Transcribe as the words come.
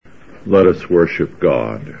Let us worship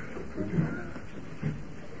God.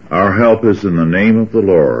 Our help is in the name of the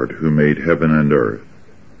Lord, who made heaven and earth.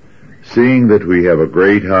 Seeing that we have a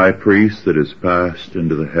great high priest that is passed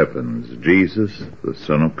into the heavens, Jesus, the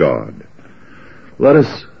Son of God. Let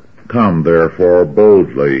us come, therefore,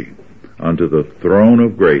 boldly unto the throne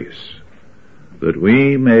of grace, that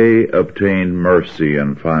we may obtain mercy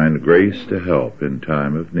and find grace to help in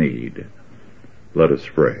time of need. Let us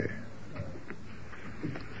pray.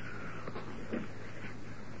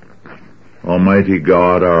 Almighty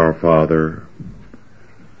God, our Father,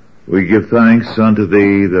 we give thanks unto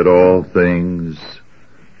Thee that all things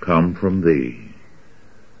come from Thee,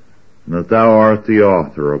 and that Thou art the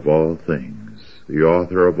author of all things, the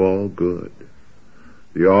author of all good,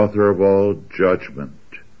 the author of all judgment,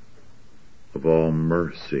 of all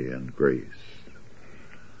mercy and grace.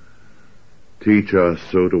 Teach us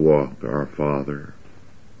so to walk, our Father,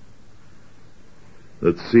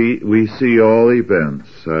 that we see all events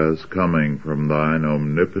as coming from Thine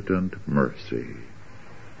omnipotent mercy,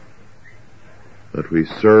 that we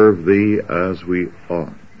serve Thee as we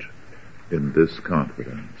ought in this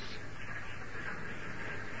confidence,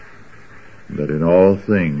 that in all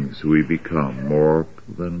things we become more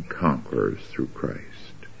than conquerors through Christ.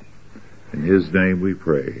 In His name we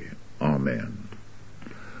pray. Amen.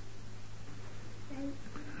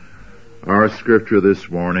 Our scripture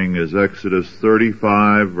this morning is Exodus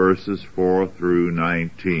 35, verses 4 through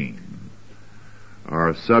 19.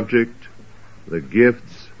 Our subject, the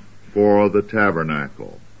gifts for the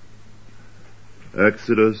tabernacle.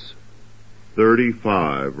 Exodus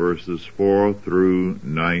 35, verses 4 through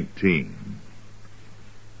 19.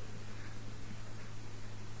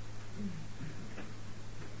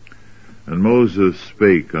 And Moses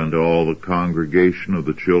spake unto all the congregation of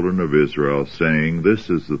the children of Israel, saying, This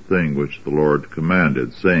is the thing which the Lord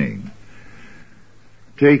commanded, saying,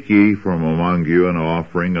 Take ye from among you an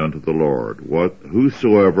offering unto the Lord.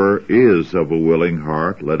 Whosoever is of a willing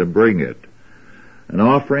heart, let him bring it. An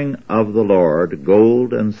offering of the Lord,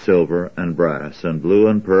 gold and silver and brass, and blue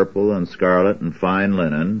and purple and scarlet and fine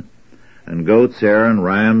linen, and goat's hair and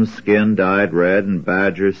ram's skin dyed red, and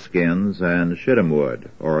badger skins, and shittim wood,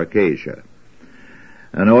 or acacia.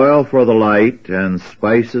 And oil for the light, and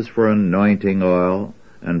spices for anointing oil,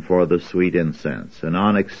 and for the sweet incense, and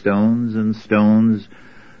onyx stones, and stones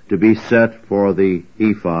to be set for the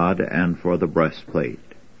ephod, and for the breastplate.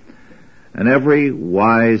 And every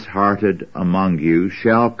wise-hearted among you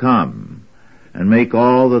shall come, and make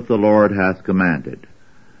all that the Lord hath commanded.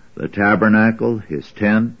 The tabernacle, his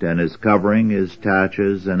tent, and his covering, his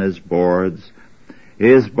taches, and his boards,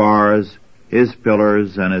 his bars, his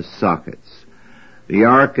pillars, and his sockets, the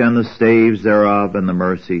ark and the staves thereof, and the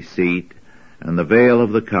mercy seat, and the veil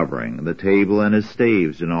of the covering, the table and his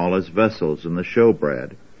staves, and all his vessels, and the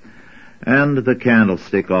showbread, and the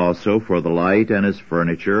candlestick also for the light, and his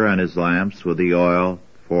furniture, and his lamps with the oil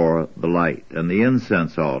for the light, and the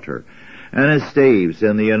incense altar, and his staves,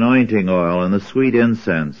 and the anointing oil, and the sweet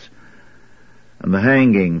incense, and the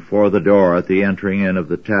hanging for the door at the entering in of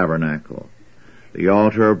the tabernacle, the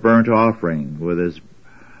altar of burnt offering with his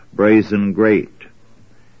brazen grate,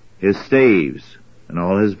 his staves, and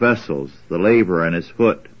all his vessels, the laver and his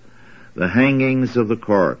foot, the hangings of the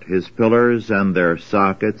court, his pillars and their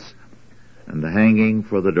sockets, and the hanging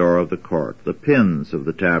for the door of the court, the pins of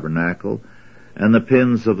the tabernacle, and the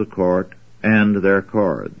pins of the court, and their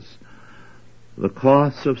cords, the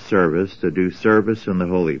cloths of service to do service in the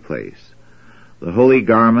holy place, the holy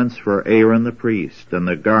garments for Aaron the priest, and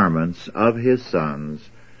the garments of his sons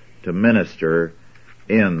to minister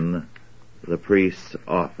in the priest's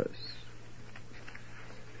office.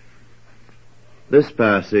 This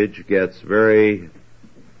passage gets very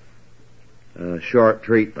short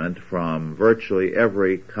treatment from virtually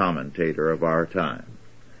every commentator of our time.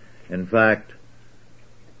 In fact,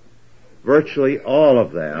 virtually all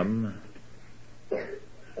of them,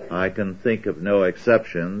 I can think of no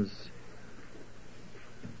exceptions,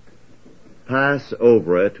 pass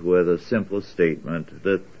over it with a simple statement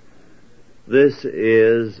that this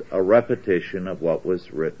is a repetition of what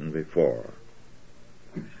was written before.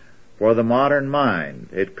 For the modern mind,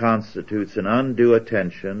 it constitutes an undue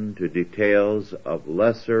attention to details of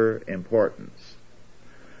lesser importance.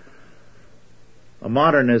 A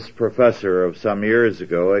modernist professor of some years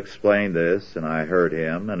ago explained this, and I heard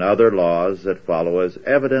him, and other laws that follow as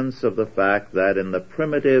evidence of the fact that in the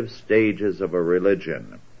primitive stages of a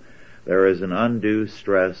religion, there is an undue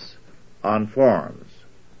stress on forms.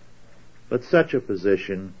 But such a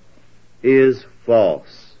position is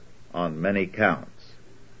false on many counts.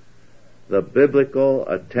 The biblical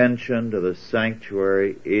attention to the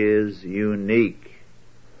sanctuary is unique.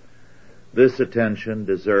 This attention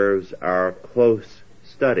deserves our close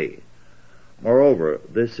study. Moreover,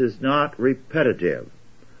 this is not repetitive.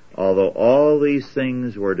 Although all these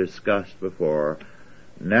things were discussed before,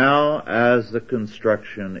 now as the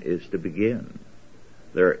construction is to begin,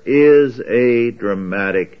 there is a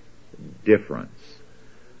dramatic difference.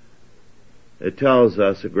 It tells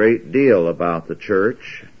us a great deal about the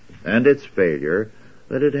church and its failure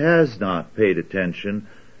that it has not paid attention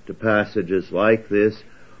to passages like this,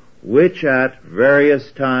 which at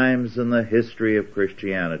various times in the history of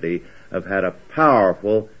Christianity have had a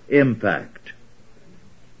powerful impact.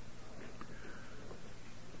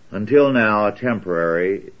 Until now, a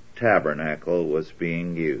temporary tabernacle was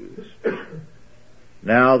being used.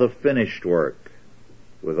 Now the finished work,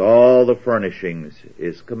 with all the furnishings,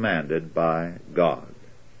 is commanded by God.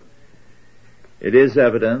 It is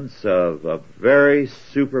evidence of a very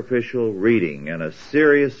superficial reading and a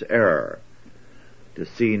serious error to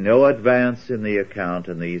see no advance in the account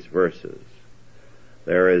in these verses.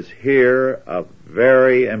 There is here a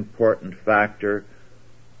very important factor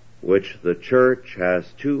which the church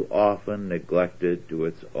has too often neglected to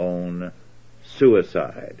its own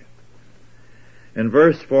suicide. In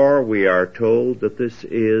verse 4 we are told that this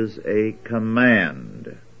is a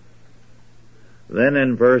command. Then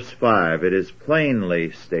in verse 5 it is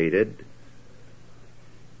plainly stated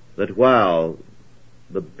that while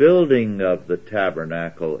the building of the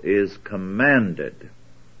tabernacle is commanded,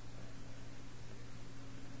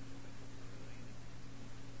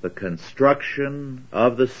 the construction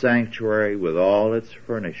of the sanctuary with all its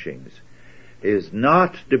furnishings is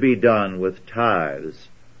not to be done with tithes,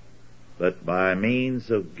 but by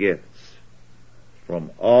means of gifts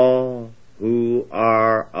from all who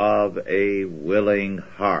are of a willing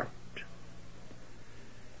heart.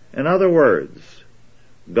 In other words,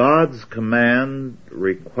 God's command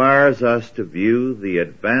requires us to view the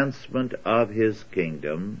advancement of His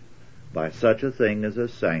kingdom by such a thing as a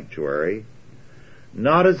sanctuary,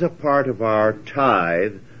 not as a part of our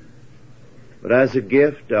tithe, but as a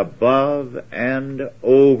gift above and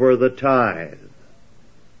over the tithe.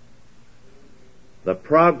 The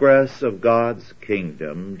progress of God's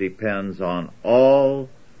kingdom depends on all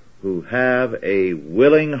who have a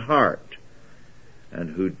willing heart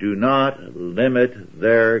and who do not limit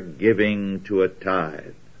their giving to a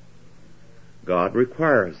tithe. God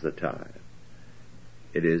requires the tithe.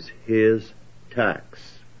 It is His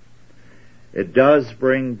tax. It does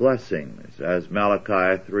bring blessings, as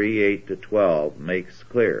Malachi 3:8-12 makes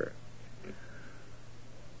clear.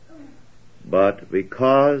 But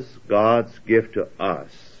because God's gift to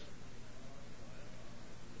us,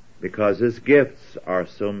 because His gifts are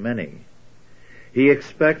so many, He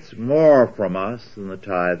expects more from us than the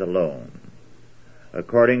tithe alone.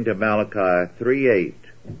 According to Malachi 3:8,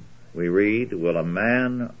 we read, "Will a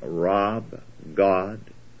man rob God?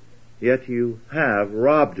 Yet you have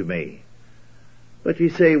robbed me." But ye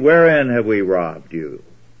say, "Wherein have we robbed you?"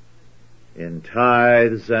 "In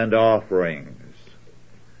tithes and offerings."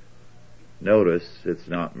 Notice, it's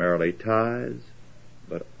not merely tithes,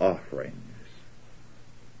 but offerings.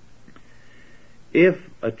 If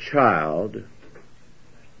a child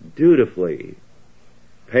dutifully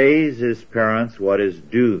pays his parents what is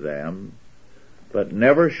due them, but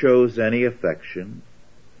never shows any affection,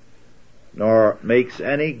 nor makes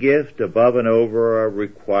any gift above and over a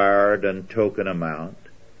required and token amount,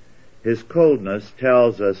 his coldness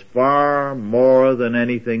tells us far more than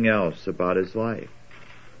anything else about his life.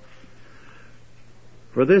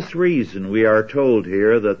 For this reason, we are told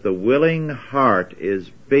here that the willing heart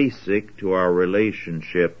is basic to our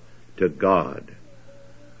relationship to God.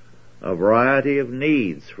 A variety of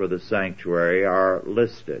needs for the sanctuary are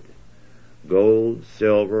listed: gold,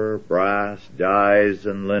 silver, brass, dyes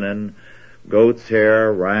and linen, goat's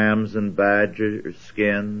hair, rams and badger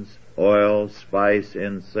skins, oil, spice,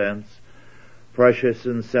 incense, precious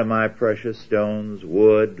and semi-precious stones,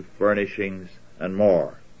 wood, furnishings, and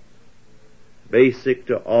more. Basic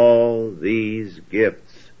to all these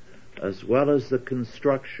gifts, as well as the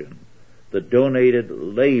construction, the donated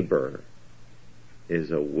labor,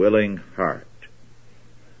 is a willing heart.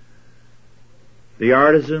 The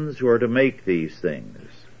artisans who are to make these things,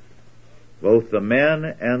 both the men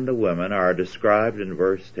and the women, are described in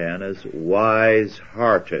verse 10 as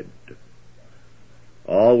wise-hearted.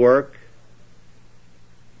 All work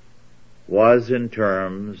was in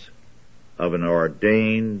terms of an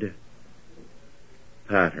ordained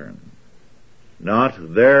pattern.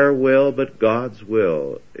 Not their will, but God's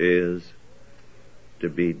will is to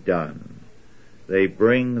be done. They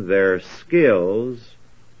bring their skills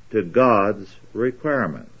to God's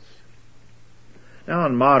requirements. Now,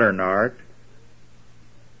 in modern art,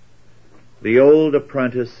 The old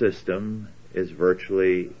apprentice system is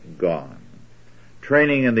virtually gone.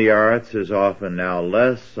 Training in the arts is often now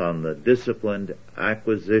less on the disciplined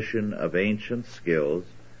acquisition of ancient skills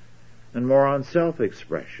and more on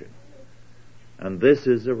self-expression. And this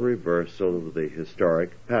is a reversal of the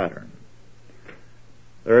historic pattern.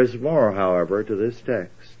 There is more, however, to this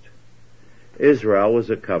text. Israel was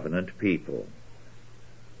a covenant people.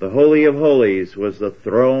 The Holy of Holies was the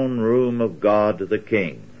throne room of God the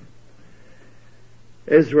King.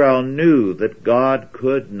 Israel knew that God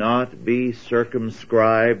could not be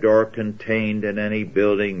circumscribed or contained in any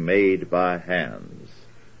building made by hands.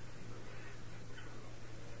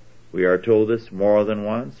 We are told this more than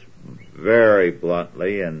once, very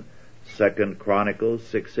bluntly in 2 Chronicles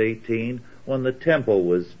 6:18, when the temple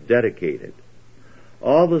was dedicated.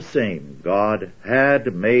 All the same, God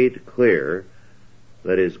had made clear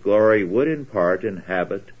that His glory would in part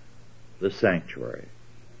inhabit the sanctuary.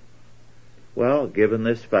 Well, given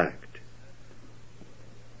this fact,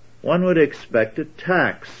 one would expect a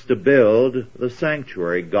tax to build the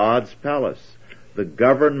sanctuary, God's palace, the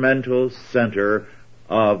governmental center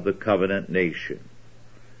of the covenant nation.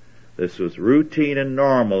 This was routine and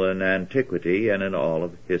normal in antiquity and in all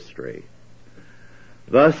of history.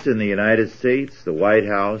 Thus, in the United States, the White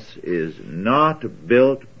House is not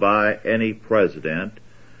built by any president,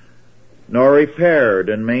 nor repaired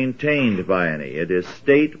and maintained by any. It is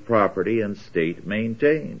state property and state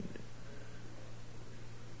maintained.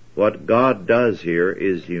 What God does here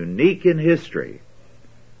is unique in history.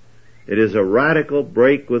 It is a radical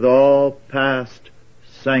break with all past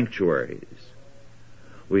sanctuaries.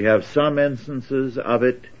 We have some instances of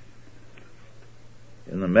it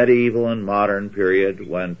in the medieval and modern period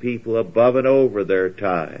when people above and over their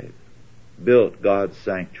tithe built God's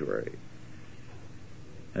sanctuary.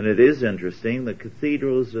 And it is interesting, the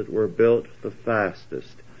cathedrals that were built the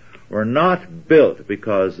fastest were not built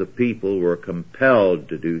because the people were compelled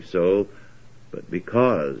to do so, but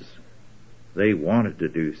because they wanted to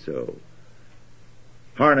do so.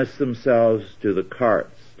 Harnessed themselves to the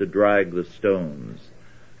carts to drag the stones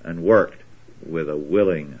and worked with a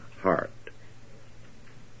willing heart.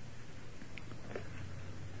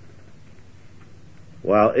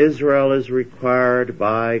 While Israel is required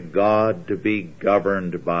by God to be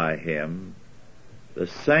governed by Him, the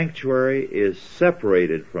sanctuary is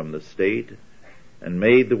separated from the state and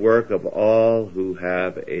made the work of all who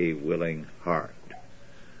have a willing heart.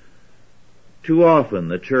 Too often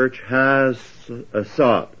the church has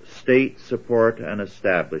sought state support and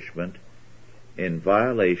establishment in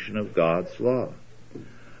violation of God's law,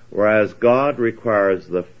 whereas God requires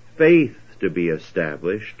the faith to be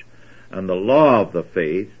established and the law of the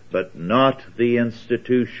faith, but not the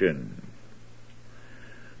institution.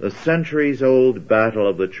 The centuries-old battle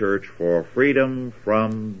of the church for freedom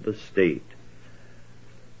from the state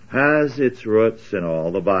has its roots in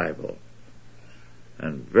all the Bible,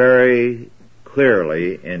 and very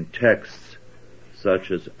clearly in texts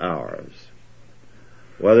such as ours.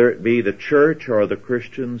 Whether it be the church or the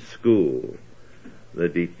Christian school, the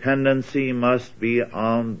dependency must be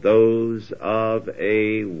on those of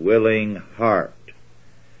a willing heart.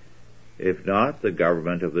 If not, the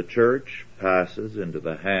government of the church passes into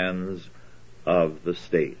the hands of the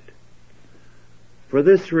state. For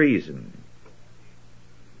this reason,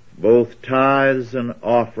 both tithes and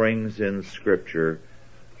offerings in Scripture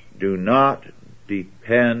do not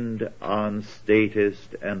depend on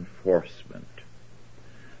statist enforcement.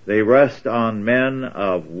 They rest on men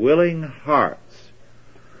of willing hearts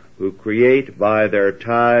who create by their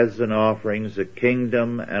tithes and offerings a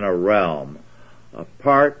kingdom and a realm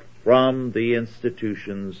apart from the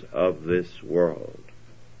institutions of this world.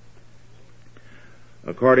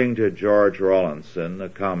 According to George Rawlinson, a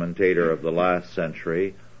commentator of the last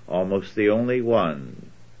century, almost the only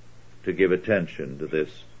one to give attention to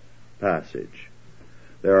this passage,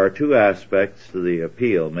 there are two aspects to the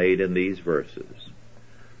appeal made in these verses.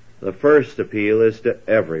 The first appeal is to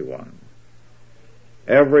everyone.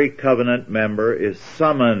 Every covenant member is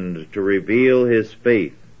summoned to reveal his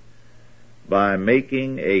faith by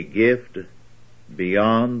making a gift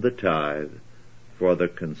beyond the tithe for the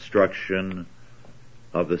construction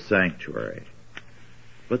of the sanctuary.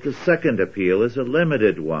 But the second appeal is a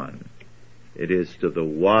limited one. It is to the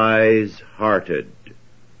wise-hearted.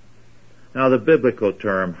 Now, the biblical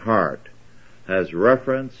term heart has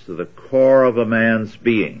reference to the core of a man's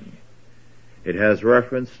being. It has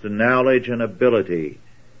reference to knowledge and ability,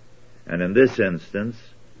 and in this instance,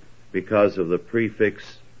 because of the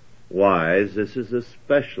prefix wise, this is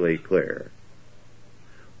especially clear.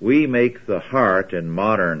 We make the heart in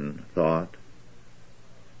modern thought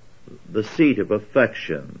the seat of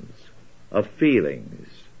affections, of feelings,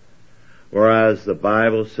 whereas the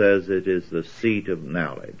Bible says it is the seat of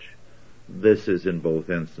knowledge. This is in both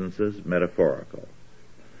instances metaphorical.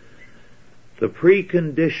 The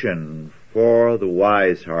precondition for the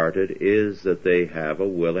wise-hearted is that they have a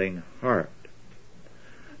willing heart.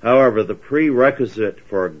 However, the prerequisite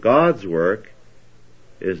for God's work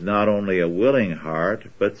is not only a willing heart,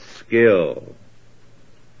 but skill.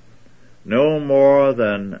 No more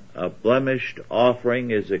than a blemished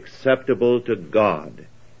offering is acceptable to God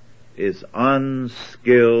is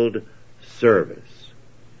unskilled service.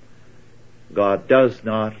 God does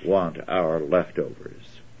not want our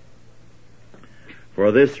leftovers.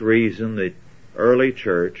 For this reason, the early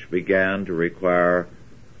church began to require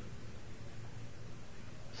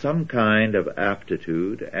some kind of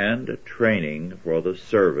aptitude and training for the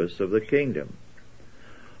service of the kingdom.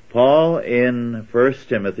 Paul in 1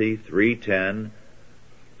 Timothy 3:10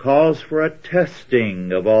 calls for a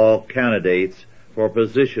testing of all candidates for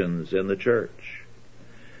positions in the church.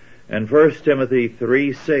 And 1 Timothy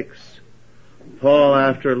 3:6, Paul,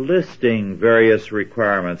 after listing various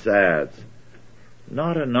requirements, adds,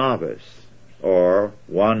 not a novice or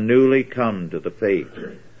one newly come to the faith,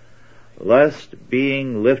 lest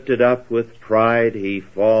being lifted up with pride he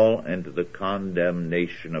fall into the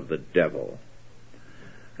condemnation of the devil.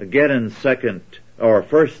 Again in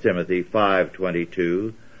 1 Timothy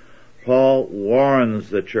 5:22, Paul warns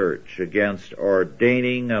the church against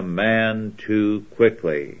ordaining a man too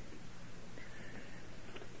quickly.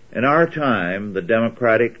 In our time, the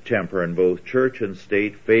democratic temper in both church and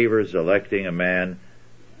state favors electing a man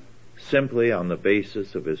simply on the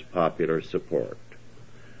basis of his popular support.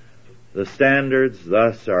 The standards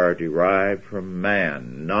thus are derived from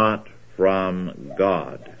man, not from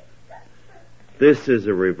God. This is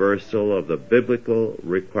a reversal of the biblical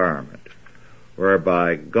requirement,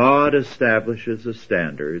 whereby God establishes the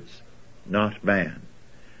standards, not man.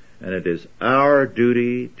 And it is our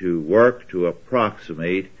duty to work to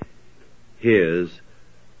approximate His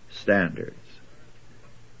standards.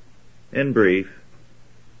 In brief,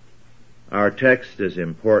 our text is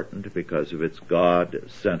important because of its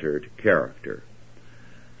God-centered character.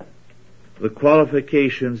 The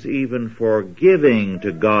qualifications even for giving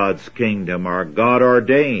to God's kingdom are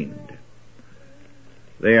God-ordained.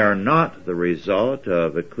 They are not the result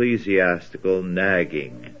of ecclesiastical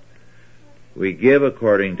nagging. We give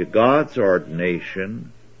according to God's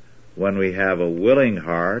ordination when we have a willing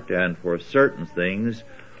heart, and for certain things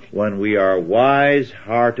when we are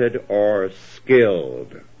wise-hearted or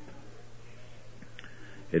skilled.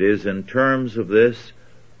 It is in terms of this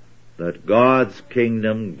that God's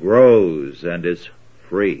kingdom grows and is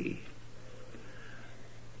free.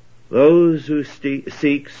 Those who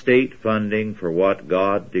seek state funding for what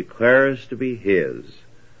God declares to be His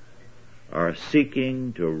are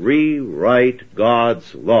seeking to rewrite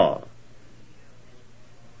God's law.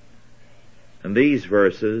 In these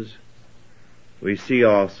verses, we see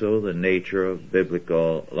also the nature of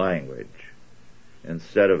biblical language.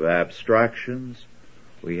 Instead of abstractions,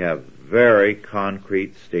 we have very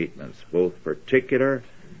concrete statements, both particular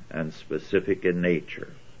and specific in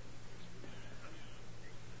nature.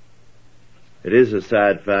 It is a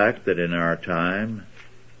sad fact that in our time,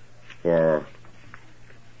 for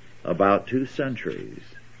about 2 centuries,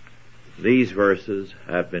 these verses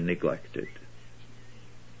have been neglected.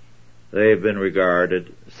 They have been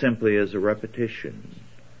regarded simply as a repetition,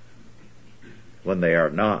 when they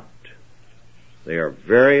are not. They are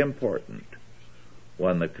very important.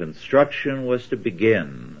 When the construction was to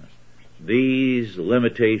begin, these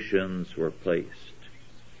limitations were placed.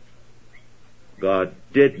 God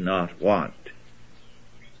did not want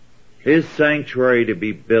His sanctuary to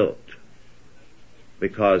be built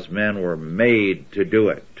because men were made to do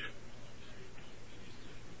it.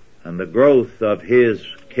 And the growth of His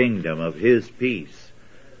kingdom, of His peace,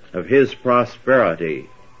 of His prosperity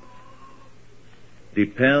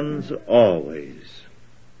depends always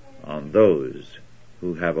on those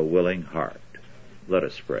who have a willing heart. Let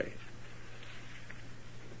us pray.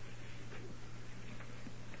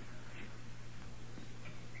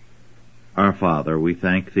 Our Father, we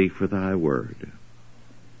thank Thee for Thy word.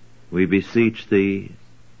 We beseech Thee,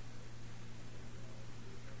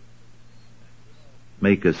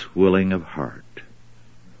 make us willing of heart,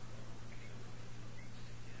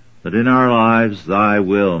 that in our lives Thy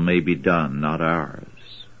will may be done, not ours.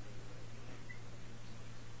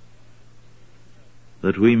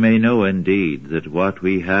 That we may know indeed that what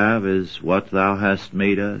we have is what Thou hast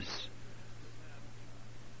made us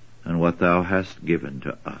and what Thou hast given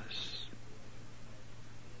to us.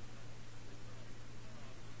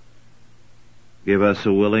 Give us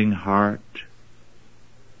a willing heart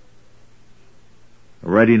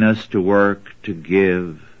readiness to work, to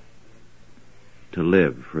give, to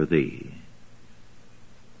live for Thee.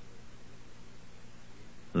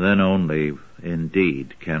 Then only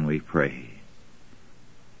indeed can we pray,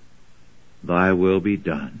 Thy will be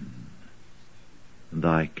done,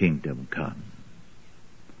 Thy kingdom come.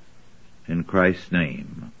 In Christ's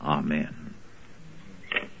name, Amen.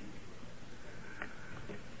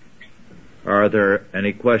 Are there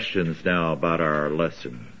any questions now about our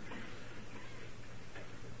lesson?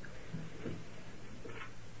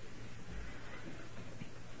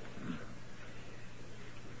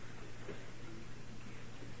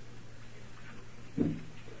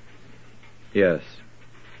 Yes.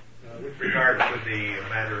 With regard to the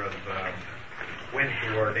matter of when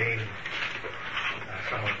to ordain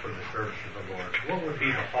someone for the service of the Lord, what would be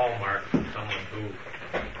the hallmark of someone who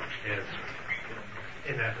is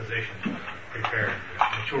in that position, prepared,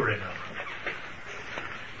 mature enough?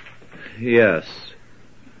 Yes.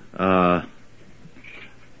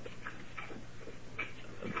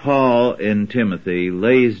 Paul in Timothy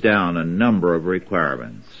lays down a number of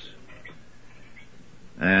requirements.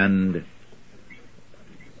 And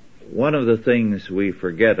one of the things we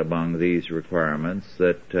forget among these requirements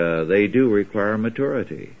that they do require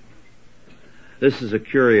maturity. This is a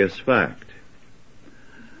curious fact.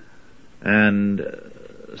 And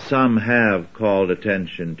some have called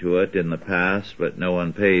attention to it in the past, but no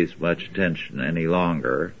one pays much attention any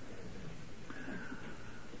longer.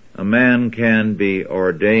 A man can be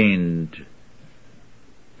ordained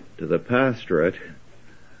to the pastorate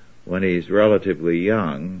when he's relatively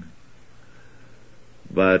young,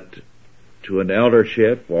 but to an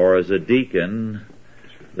eldership or as a deacon,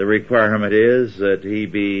 the requirement is that he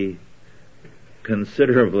be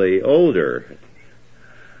considerably older.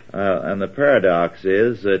 And the paradox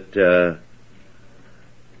is that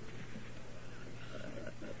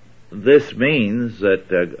this means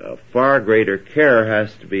that a far greater care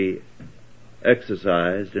has to be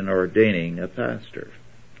exercised in ordaining a pastor.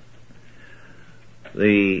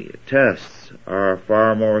 The tests are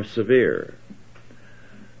far more severe,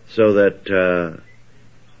 so that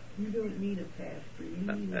you don't need a pastor,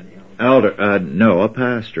 you need an elder. No, a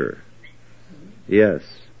pastor. Yes.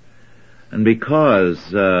 And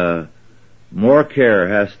because more care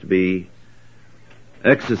has to be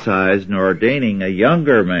exercised in ordaining a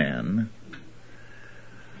younger man,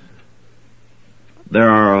 there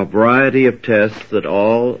are a variety of tests that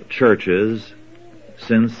all churches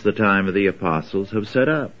since the time of the apostles have set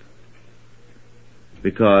up,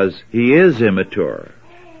 because he is immature,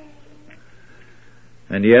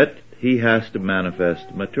 and yet he has to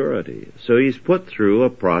manifest maturity. So he's put through a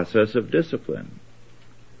process of discipline.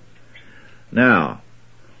 Now,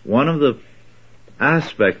 one of the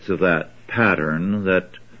aspects of that pattern that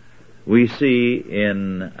we see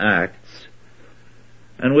in Acts,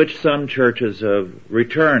 and which some churches have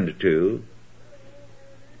returned to,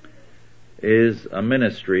 is a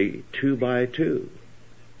ministry 2 by 2,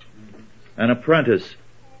 an apprentice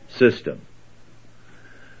system,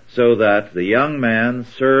 so that the young man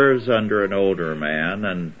serves under an older man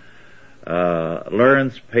and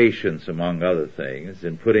learns patience, among other things,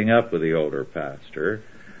 in putting up with the older pastor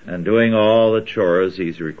and doing all the chores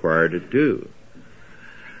he's required to do.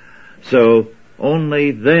 So only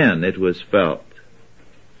then it was felt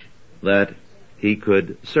that he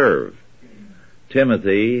could serve.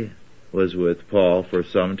 Timothy was with Paul for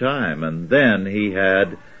some time, and then he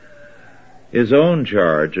had his own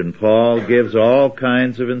charge, and Paul gives all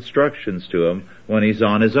kinds of instructions to him when he's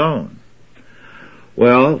on his own.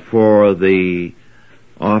 Well, for the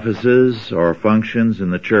offices or functions in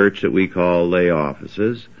the church that we call lay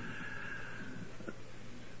offices,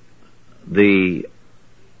 the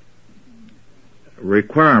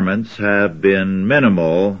requirements have been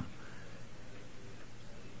minimal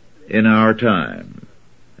in our time,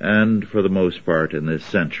 and for the most part in this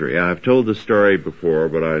century. I've told the story before,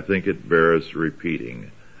 but I think it bears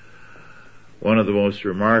repeating. One of the most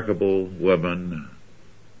remarkable women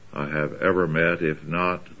I have ever met, if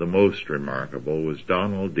not the most remarkable, was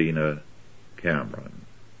Donaldina Cameron,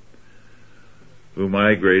 who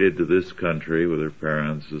migrated to this country with her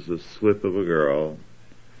parents as a slip of a girl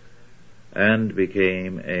and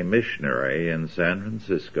became a missionary in San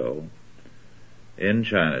Francisco, in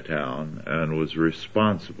Chinatown, and was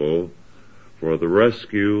responsible for the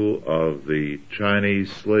rescue of the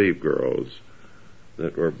Chinese slave girls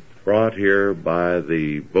that were brought here by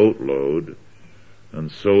the boatload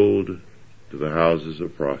and sold to the houses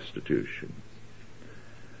of prostitution.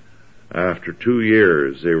 After 2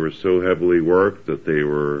 years, they were so heavily worked that they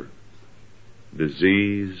were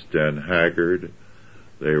diseased and haggard.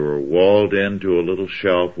 They were walled into a little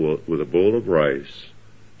shelf with a bowl of rice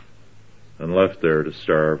and left there to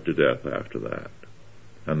starve to death after that,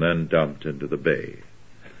 and then dumped into the bay.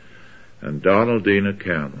 And Donaldina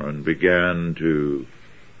Cameron began to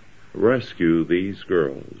rescue these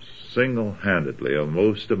girls single-handedly, a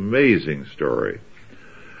most amazing story.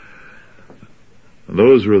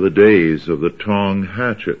 Those were the days of the Tong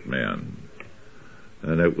hatchet men,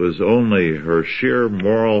 and it was only her sheer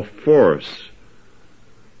moral force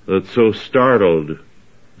that so startled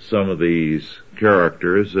some of these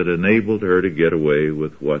characters that enabled her to get away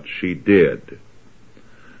with what she did.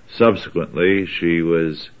 Subsequently, she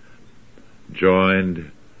was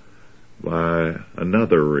joined by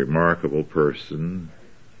another remarkable person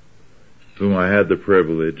whom I had the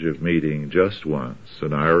privilege of meeting just once,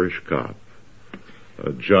 an Irish cop,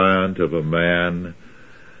 a giant of a man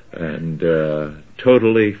and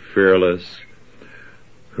totally fearless,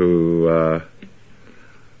 who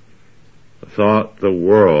thought the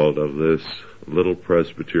world of this little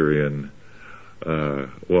Presbyterian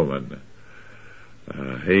woman.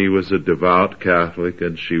 He was a devout Catholic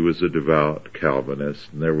and she was a devout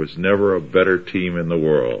Calvinist, and there was never a better team in the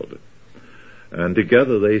world. And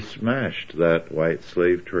together they smashed that white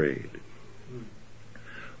slave trade.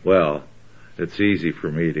 Well, it's easy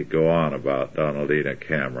for me to go on about Donaldina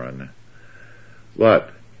Cameron,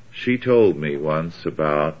 but she told me once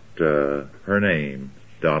about her name,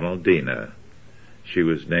 Donaldina. She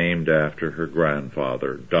was named after her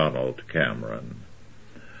grandfather, Donald Cameron,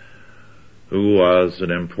 who was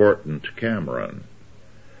an important Cameron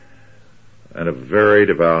and a very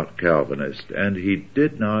devout Calvinist, and he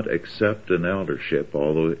did not accept an eldership,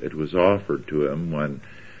 although it was offered to him when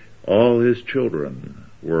all his children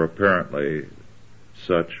were apparently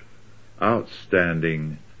such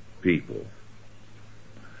outstanding people.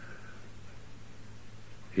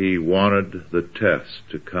 He wanted the test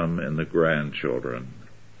to come in the grandchildren,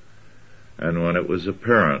 and when it was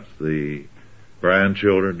apparent the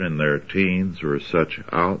grandchildren in their teens were such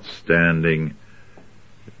outstanding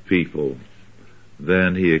people,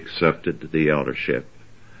 then he accepted the eldership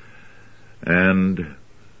and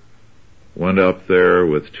went up there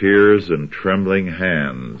with tears and trembling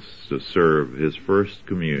hands to serve his first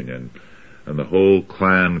communion, and the whole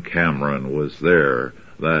clan Cameron was there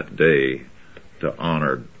that day to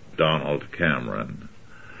honor Donald Cameron.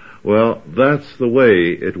 Well, that's the way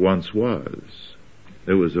it once was.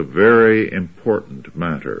 It was a very important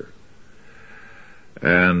matter.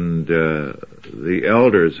 And the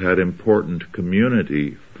elders had important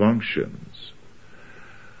community functions.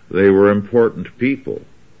 They were important people.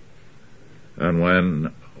 And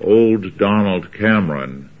when old Donald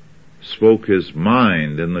Cameron spoke his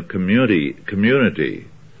mind in the community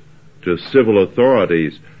to civil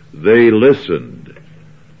authorities, they listened,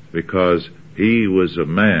 because he was a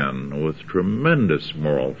man with tremendous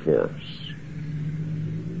moral force.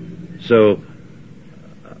 So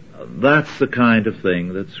that's the kind of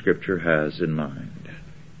thing that Scripture has in mind.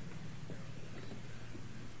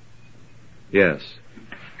 Yes?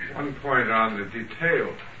 One point on the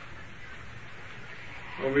detail.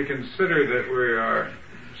 When we consider that we are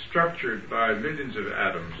structured by millions of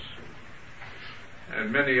atoms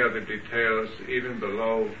and many other details even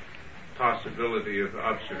below possibility of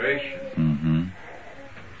observation,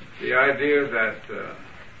 the idea that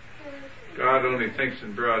God only thinks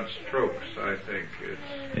in broad strokes, I think, is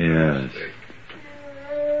a mistake.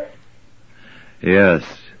 Yes.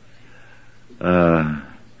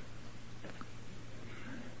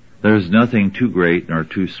 There's nothing too great nor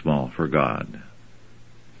too small for God.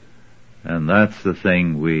 And that's the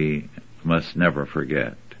thing we must never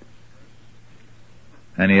forget.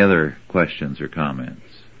 Any other questions or comments?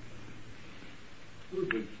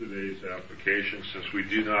 With today's application, since we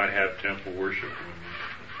do not have temple worship,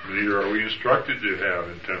 neither are we instructed to have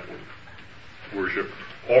in temple worship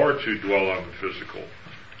or to dwell on the physical,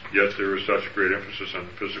 yet there is such great emphasis on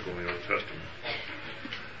the physical in the Old Testament.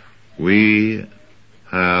 We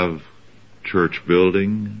have church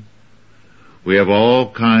building. We have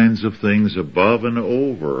all kinds of things above and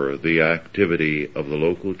over the activity of the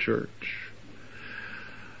local church.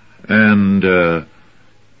 And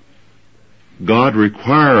God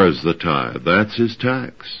requires the tithe. That's His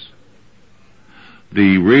tax.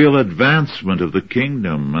 The real advancement of the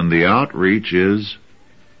kingdom and the outreach is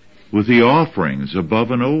with the offerings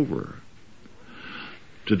above and over.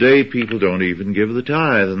 Today people don't even give the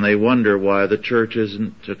tithe, and they wonder why the church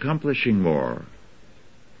isn't accomplishing more.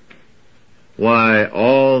 Why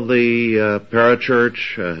all the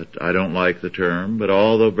parachurch, I don't like the term, but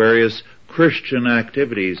all the various Christian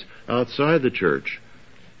activities outside the church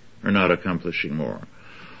are not accomplishing more.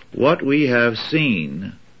 What we have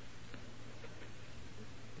seen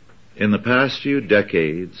in the past few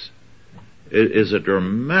decades is a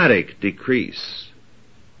dramatic decrease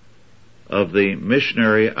of the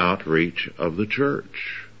missionary outreach of the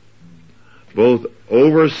church, both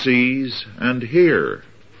overseas and here.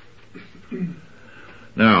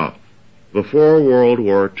 Now, before World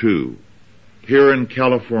War II, here in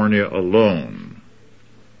California alone,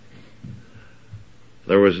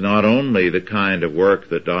 there was not only the kind of work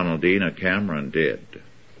that Donaldina Cameron did.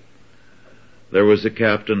 There was the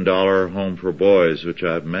Captain Dollar Home for Boys, which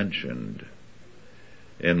I've mentioned,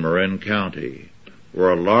 in Marin County,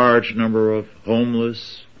 where a large number of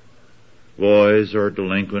homeless boys or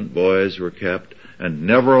delinquent boys were kept, and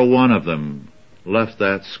never a one of them left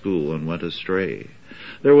that school and went astray.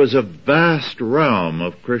 There was a vast realm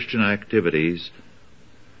of Christian activities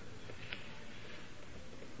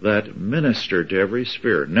that ministered to every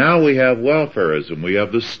sphere. Now we have welfarism. We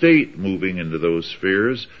have the state moving into those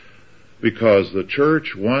spheres because the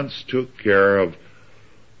church once took care of,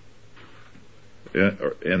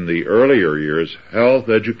 in the earlier years, health,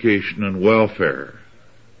 education, and welfare.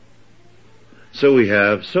 So we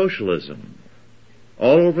have socialism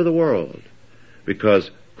all over the world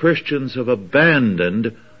because Christians have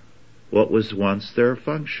abandoned what was once their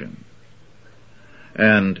function.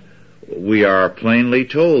 And we are plainly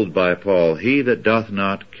told by Paul, he that doth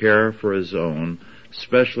not care for his own,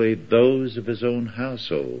 especially those of his own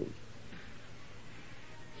household,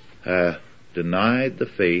 hath denied the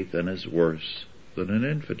faith and is worse than an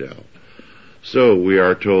infidel. So we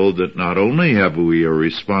are told that not only have we a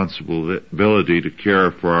responsibility to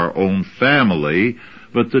care for our own family,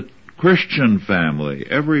 but the Christian family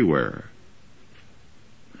everywhere.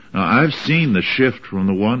 Now, I've seen the shift from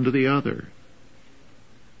the one to the other.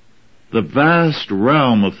 The vast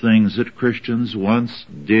realm of things that Christians once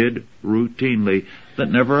did routinely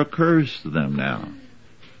that never occurs to them now.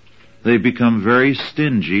 They become very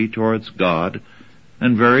stingy towards God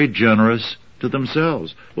and very generous to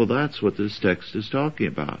themselves. Well, that's what this text is talking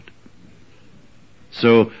about.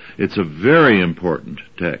 So, it's a very important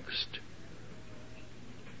text.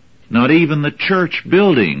 Not even the church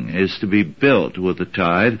building is to be built with the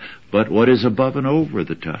tithe, but what is above and over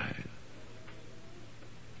the tithe.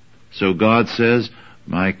 So God says,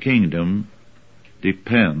 my kingdom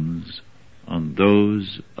depends on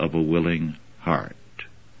those of a willing heart.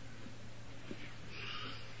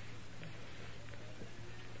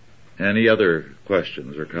 Any other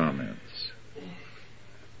questions or comments?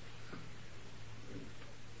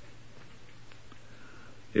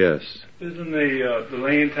 Yes. Isn't the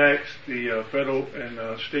land tax, the federal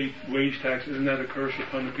and state wage tax, isn't that a curse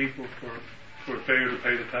upon the people for failure to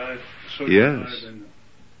pay the tithe? Yes.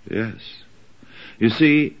 Yes. You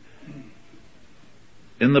see,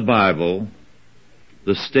 in the Bible,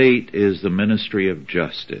 the state is the ministry of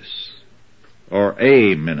justice, or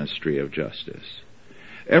a ministry of justice.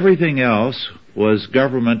 Everything else was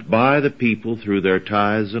government by the people through their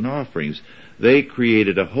tithes and offerings. They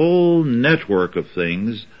created a whole network of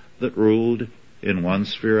things that ruled in one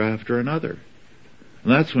sphere after another.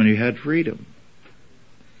 And that's when you had freedom.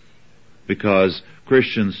 Because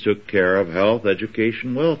Christians took care of health,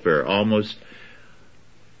 education, welfare. Almost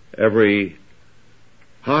every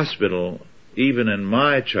hospital, even in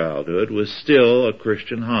my childhood, was still a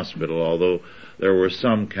Christian hospital, although there were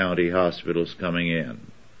some county hospitals coming in.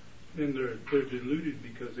 And they're deluded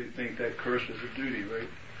because they think that curse is a duty, right?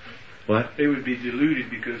 What? They would be deluded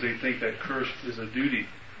because they think that curse is a duty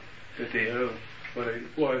that they owe. But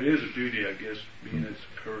it is a duty, I guess, being it's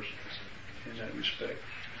a curse in that respect.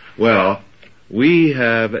 Well, we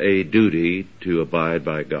have a duty to abide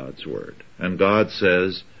by God's word. And God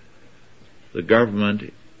says the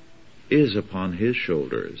government is upon His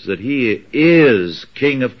shoulders, that He is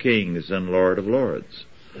King of kings and Lord of lords.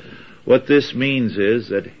 What this means is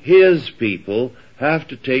that His people have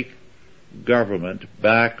to take government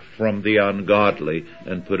back from the ungodly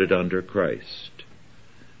and put it under Christ.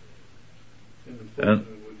 And the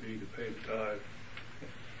enforcement would be to pay the tithe.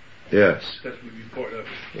 Yes. That would be part of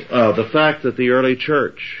it. The fact that the early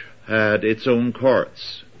church had its own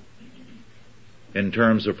courts, in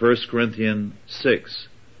terms of 1 Corinthians 6,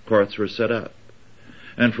 courts were set up.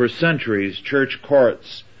 And for centuries, church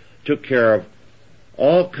courts took care of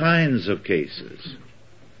all kinds of cases,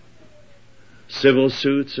 civil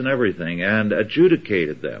suits and everything, and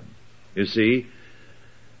adjudicated them. You see,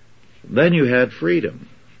 then you had freedom.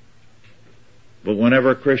 But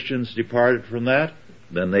whenever Christians departed from that,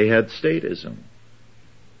 then they had statism.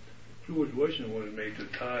 George Washington wanted to make the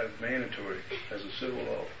tithe mandatory as a civil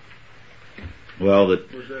law. Well, Was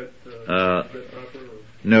that proper?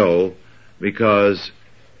 No, because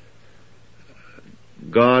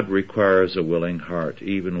God requires a willing heart,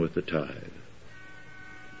 even with the tithe.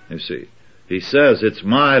 You see, He says it's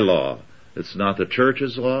my law. It's not the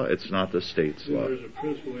church's law. It's not the state's law. There's a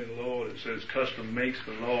principle in law that says custom makes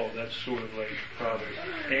the law. That's sort of like probably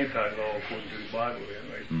anti-law according to the Bible,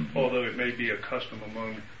 anyway. Mm-hmm. Although it may be a custom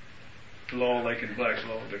among law, like in Black's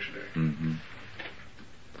Law Dictionary. Mm-hmm.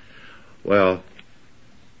 Well,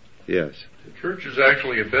 yes. The church is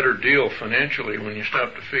actually a better deal financially when you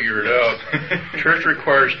stop to figure it out. Church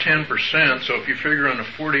requires 10%, so if you figure on a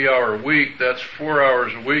 40-hour week, that's 4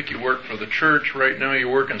 hours a week you work for the church. Right now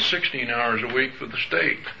you're working 16 hours a week for the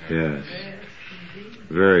state. Yes.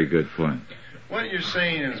 Very good point. What you're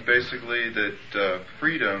saying is basically that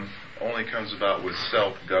freedom only comes about with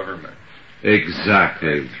self-government.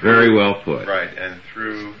 Exactly. Very well put. Right, and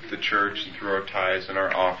through the church and through our tithes and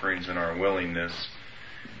our offerings and our willingness,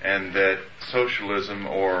 and that socialism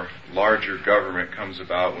or larger government comes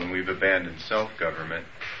about when we've abandoned self-government.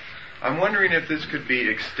 I'm wondering if this could be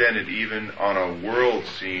extended even on a world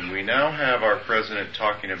scene. We now have our president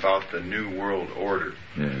talking about the New World Order,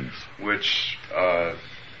 yes, which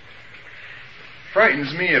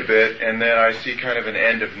frightens me a bit, and that I see kind of an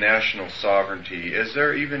end of national sovereignty. Is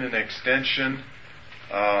there even an extension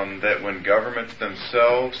that when governments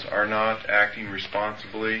themselves are not acting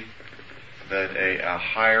responsibly, that a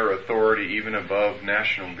higher authority, even above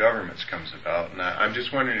national governments, comes about? And I'm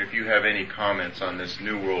just wondering if you have any comments on this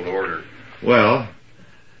New World Order. Well,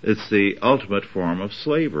 it's the ultimate form of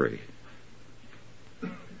slavery.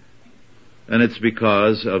 And it's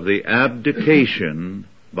because of the abdication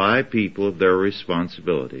by people of their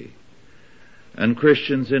responsibility. And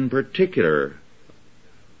Christians in particular,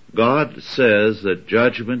 God says that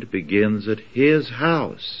judgment begins at His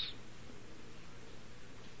house.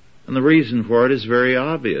 And the reason for it is very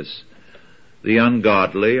obvious. The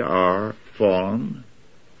ungodly are fallen.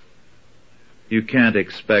 You can't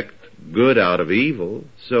expect good out of evil,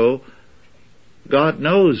 so God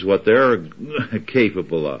knows what they're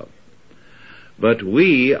capable of. But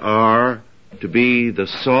we are to be the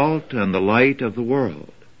salt and the light of the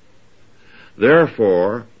world.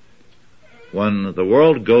 Therefore, when the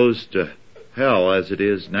world goes to hell as it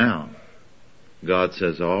is now, God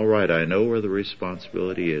says, all right, I know where the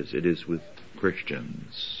responsibility is. It is with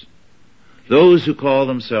Christians. Those who call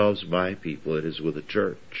themselves my people, it is with the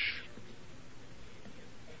church.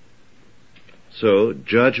 So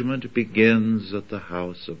judgment begins at the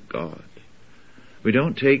house of God. We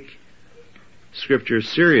don't take Scripture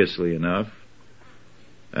seriously enough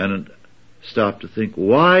and stop to think,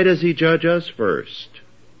 why does He judge us first?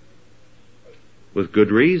 With good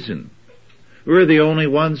reason. We're the only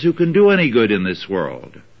ones who can do any good in this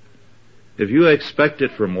world. If you expect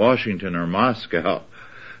it from Washington or Moscow,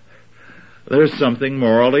 there's something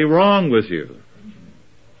morally wrong with you.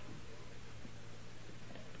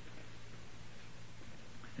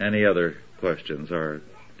 Any other questions? Our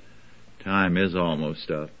time is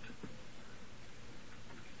almost up.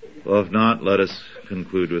 Well, if not, let us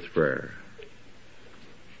conclude with prayer.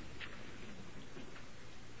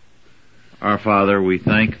 Our Father, we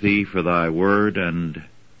thank Thee for Thy word and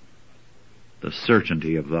the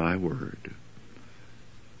certainty of Thy word.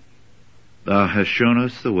 Thou hast shown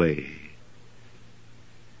us the way.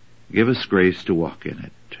 Give us grace to walk in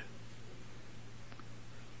it.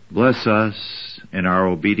 Bless us in our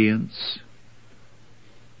obedience.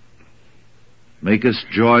 Make us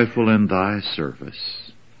joyful in Thy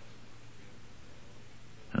service.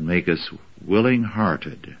 And make us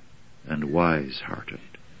willing-hearted and wise-hearted.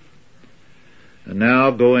 And now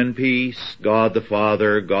go in peace, God the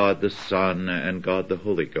Father, God the Son, and God the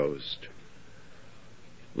Holy Ghost.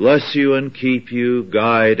 Bless you and keep you,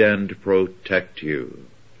 guide and protect you,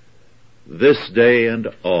 this day and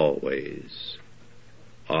always.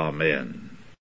 Amen.